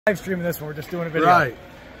Live streaming this one, we're just doing a video. Right.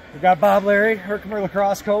 We've got Bob Leary, Herkimer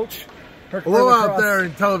lacrosse coach. Herkimer Hello lacrosse, out there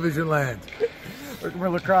in television land. Herkimer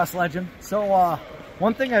lacrosse legend. So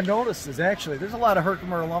one thing I've noticed is actually there's a lot of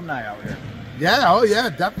Herkimer alumni out here. Yeah, oh yeah,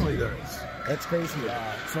 definitely there is. That's crazy.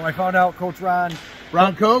 So I found out Coach Ron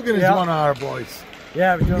Kogan is one of our boys.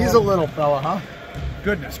 Yeah, he's a little fella, huh?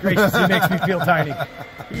 Goodness gracious, he makes me feel tiny.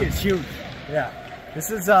 He is huge. Yeah. This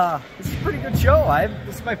is a pretty good show.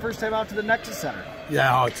 This is my first time out to the Nexus Center.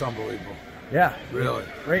 Yeah, oh, it's unbelievable. Yeah. Really.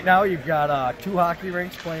 Right now you've got 2 hockey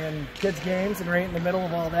rinks playing kids games, and right in the middle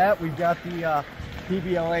of all that we've got the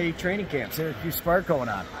PBLA training camp, Syracuse Spark, going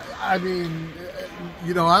on. I mean,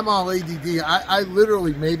 you know, I'm all ADD. I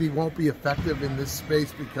literally maybe won't be effective in this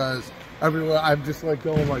space because everywhere I'm just like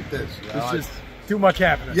going like this. You know? It's just too much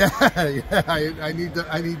happening. Yeah, yeah. I need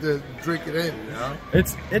to drink it in. You know,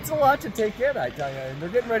 it's a lot to take in. I tell you, and they're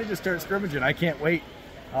getting ready to start scrimmaging. I can't wait.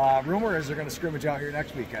 Rumor is they're going to scrimmage out here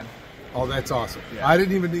next weekend. Oh, that's awesome. Yeah. I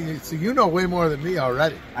didn't even need. So you know way more than me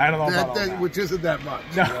already. I don't know about all that. Which isn't that much.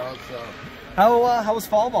 No. You know, so. How was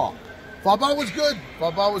fall ball? Fall ball was good.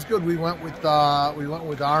 Fall ball was good. We went with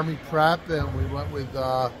Army Prep, and we went with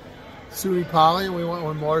SUNY Poly, and we went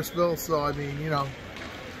with Morrisville. So I mean, you know,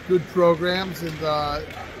 good programs, and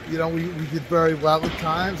you know, we did very well at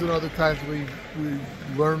times, and other times we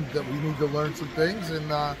learned that we need to learn some things,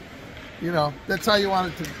 and you know, that's how you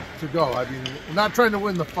want it to go. I mean, we're not trying to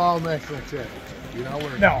win the fall national championship. You know,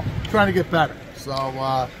 we're trying to get better.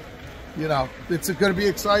 So. You know, it's going to be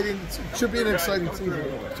exciting. It should be an exciting season.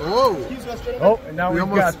 So, whoa. Oh, and now we've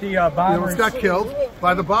got the Bombers. We almost got killed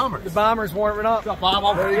by the Bombers. The Bombers warming up. There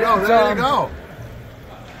you go. There you go.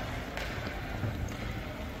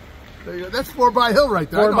 There you go. That's 4 by Hill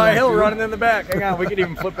right there. 4 by Hill running in the back. Hang on, we can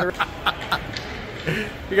even flip it.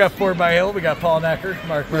 We got 4 by Hill. We got Paul Necker,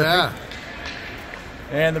 Mark Murphy. Yeah.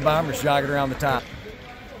 And the Bombers jogging around the top.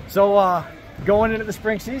 So, going into the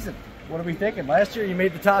spring season, what are we thinking? Last year you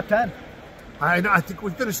made the top 10. I think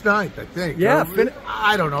we finished 9th, I think. Yeah.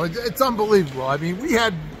 I don't know. It's unbelievable. I mean, we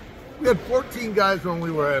had 14 guys when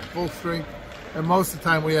we were at full strength, and most of the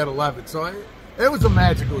time we had 11. So it was a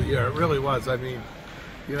magical year. It really was. I mean,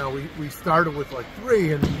 you know, we started with like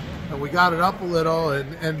 3, and we got it up a little,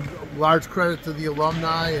 and large credit to the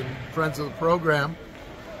alumni and friends of the program.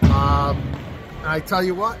 I tell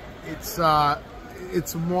you what,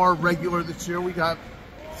 it's more regular this year. We got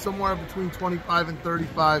somewhere between 25 and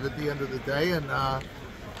 35 at the end of the day, and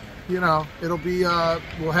you know, it'll be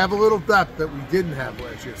we'll have a little depth that we didn't have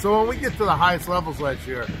last year. So when we get to the highest levels last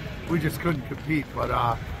year, we just couldn't compete.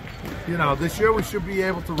 But you know, this year we should be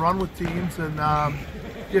able to run with teams and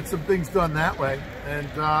get some things done that way. And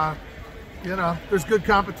you know, there's good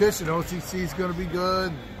competition. OCC is going to be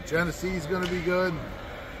good. Genesee is going to be good.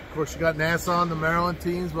 Of course, you got Nassau and the Maryland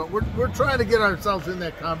teams, but we're trying to get ourselves in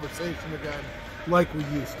that conversation again, like we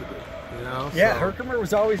used to be, you know? Yeah, so. Herkimer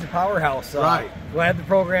was always a powerhouse. Right. Glad the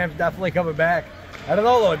program's definitely coming back. I don't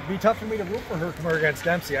know, though. It'd be tough for me to root for Herkimer against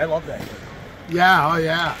Dempsey. I love that. Yeah, oh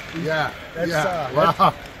yeah, yeah.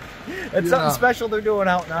 That's something special they're doing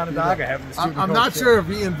out in Onondaga, having the student I'm not sure if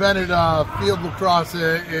he invented field lacrosse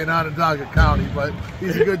in Onondaga County, but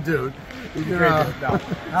he's a good dude. He's a great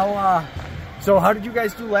dude. So how did you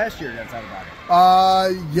guys do last year against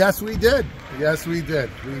Onondaga? Yes, we did. Yes, we did.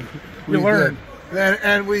 We learned.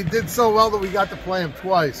 And we did so well that we got to play him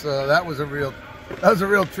twice. That was a real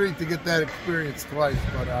treat to get that experience twice.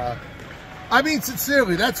 But I mean,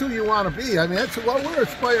 sincerely, that's who you want to be. I mean, that's what we're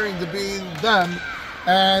aspiring to be them.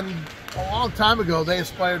 And a long time ago, they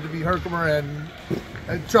aspired to be Herkimer,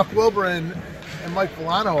 and Chuck Wilbur and Mike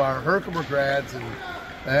Filano are Herkimer grads,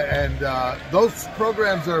 and those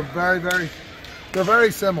programs are they're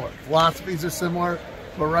very similar. Philosophies are similar.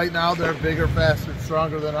 But right now, they're bigger, faster, and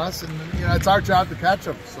stronger than us, and you know, it's our job to catch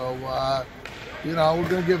them. So, you know, we're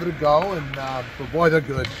going to give it a go, and but boy, they're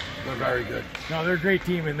good. They're very good. No, they're a great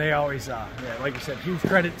team, and they always, like you said, huge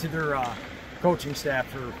credit to their coaching staff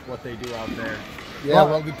for what they do out there. Yeah,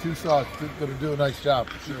 well, the two saws going to do a nice job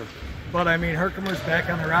for sure. But I mean, Herkimer's back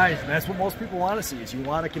on the rise, and that's what most people want to see. Is you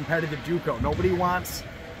want a competitive JUCO. Nobody wants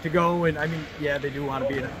to go and, I mean, yeah, they do want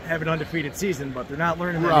to have an undefeated season, but they're not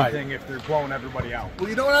learning anything if they're blowing everybody out. Well,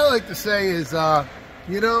 you know what I like to say is,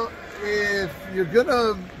 you know, if you're going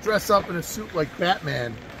to dress up in a suit like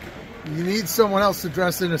Batman, you need someone else to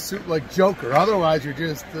dress in a suit like Joker. Otherwise, you're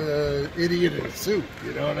just an idiot in a suit.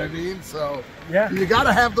 You know what I mean? So yeah, you got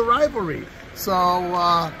to have the rivalry. So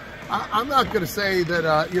I'm not going to say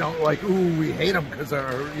that, you know, like, ooh, we hate them because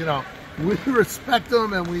they're, you know, we respect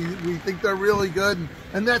them and we think they're really good.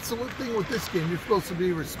 And that's the one thing with this game. You're supposed to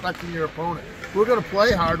be respecting your opponent. We're going to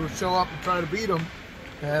play hard. We'll show up and try to beat them.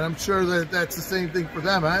 And I'm sure that that's the same thing for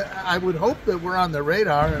them. I would hope that we're on their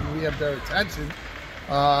radar and we have their attention.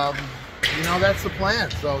 You know, that's the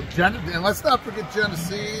plan. So, and let's not forget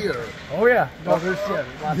Genesee or... Oh, yeah. No, there's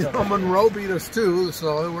lots of Monroe beat us, too,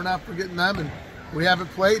 so we're not forgetting them. And we haven't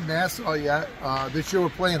played Nassau yet. This year we're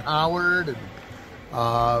playing Howard, and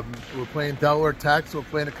we're playing Delaware Tech, so we're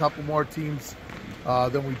playing a couple more teams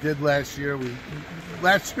than we did last year.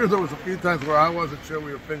 Last year there was a few times where I wasn't sure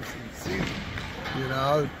we were finishing the season. You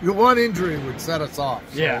know, one injury would set us off.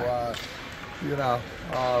 So, yeah. You know,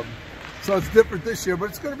 so it's different this year, but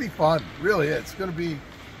it's going to be fun. Really, it's going to be,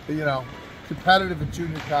 you know, competitive at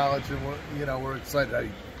junior college, and we're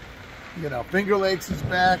excited. You know, Finger Lakes is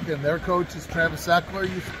back, and their coach is Travis Eckler.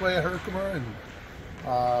 Used to play at Herkimer, and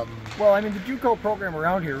well, I mean, the JUCO program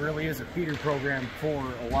around here really is a feeder program for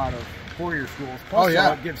a lot of four-year schools. Plus,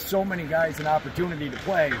 it gives so many guys an opportunity to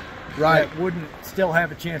play that wouldn't still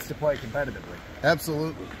have a chance to play competitively.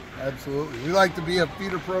 Absolutely, absolutely. We like to be a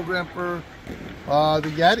feeder program for the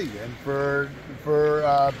Yeti and for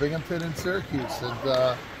Binghamton and Syracuse.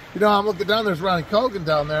 And you know, I'm looking down. There's Ronnie Cogan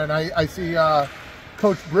down there, and I see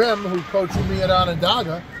Coach Brim, who coached me at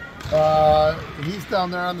Onondaga. He's down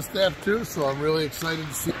there on the staff too, so I'm really excited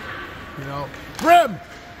to see. You know, Brim.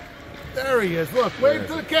 There he is. Look, wave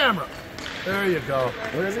to the camera. There you go.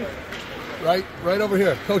 Where is he? Right over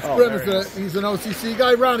here. Coach Brim he's an OCC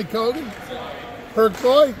guy. Ronnie Cogan. Herc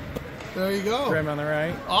boy. There you go. Brim on the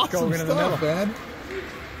right. Awesome Cogan stuff, in the man.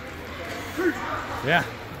 Yeah.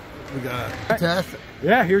 We got fantastic.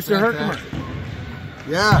 Yeah, here's the Herkimer.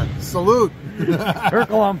 Yeah, salute.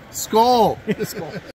 Herculum. Skull. Skull.